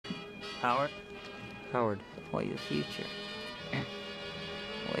Howard? Howard. Way of the future.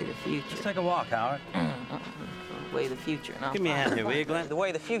 Way of the future. Let's take a walk, Howard. Way of the future. No, Give me a hand here, will you, Glenn? The way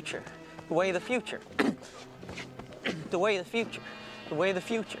of the future. The way of the future. The way of the future. The way of the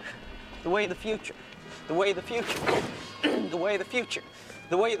future. The way of the future. The way of the future. The way of the future.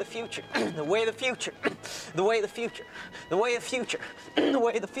 The way of the future. The way of the future. The way of the future. The way of the future. The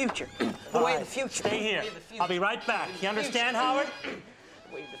way of the future. The way of the future. Stay here. I'll be right back. You understand, Howard?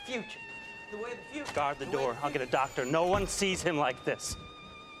 The way of the future. The way of the future. Guard the door. I'll get a doctor. No one sees him like this.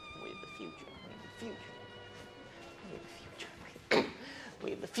 The way of the future. The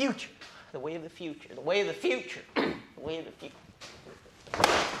way of the future. The way of the future. The way of the future. The way of the future.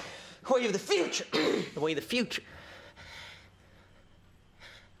 The way of the future. The way of the future.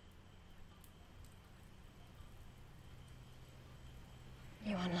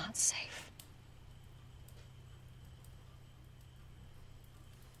 You are not safe.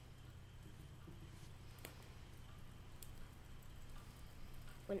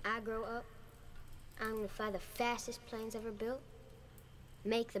 When I grow up, I'm gonna fly the fastest planes ever built,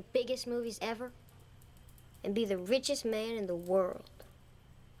 make the biggest movies ever, and be the richest man in the world.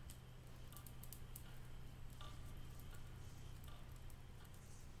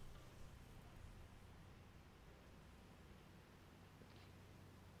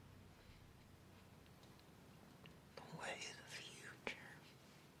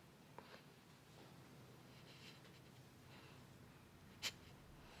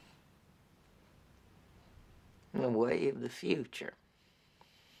 The way of the future.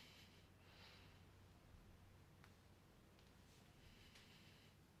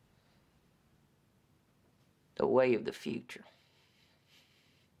 The way of the future.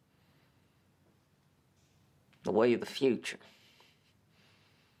 The way of the future.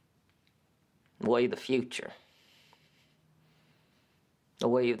 The way of the future. The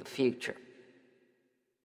way of the future.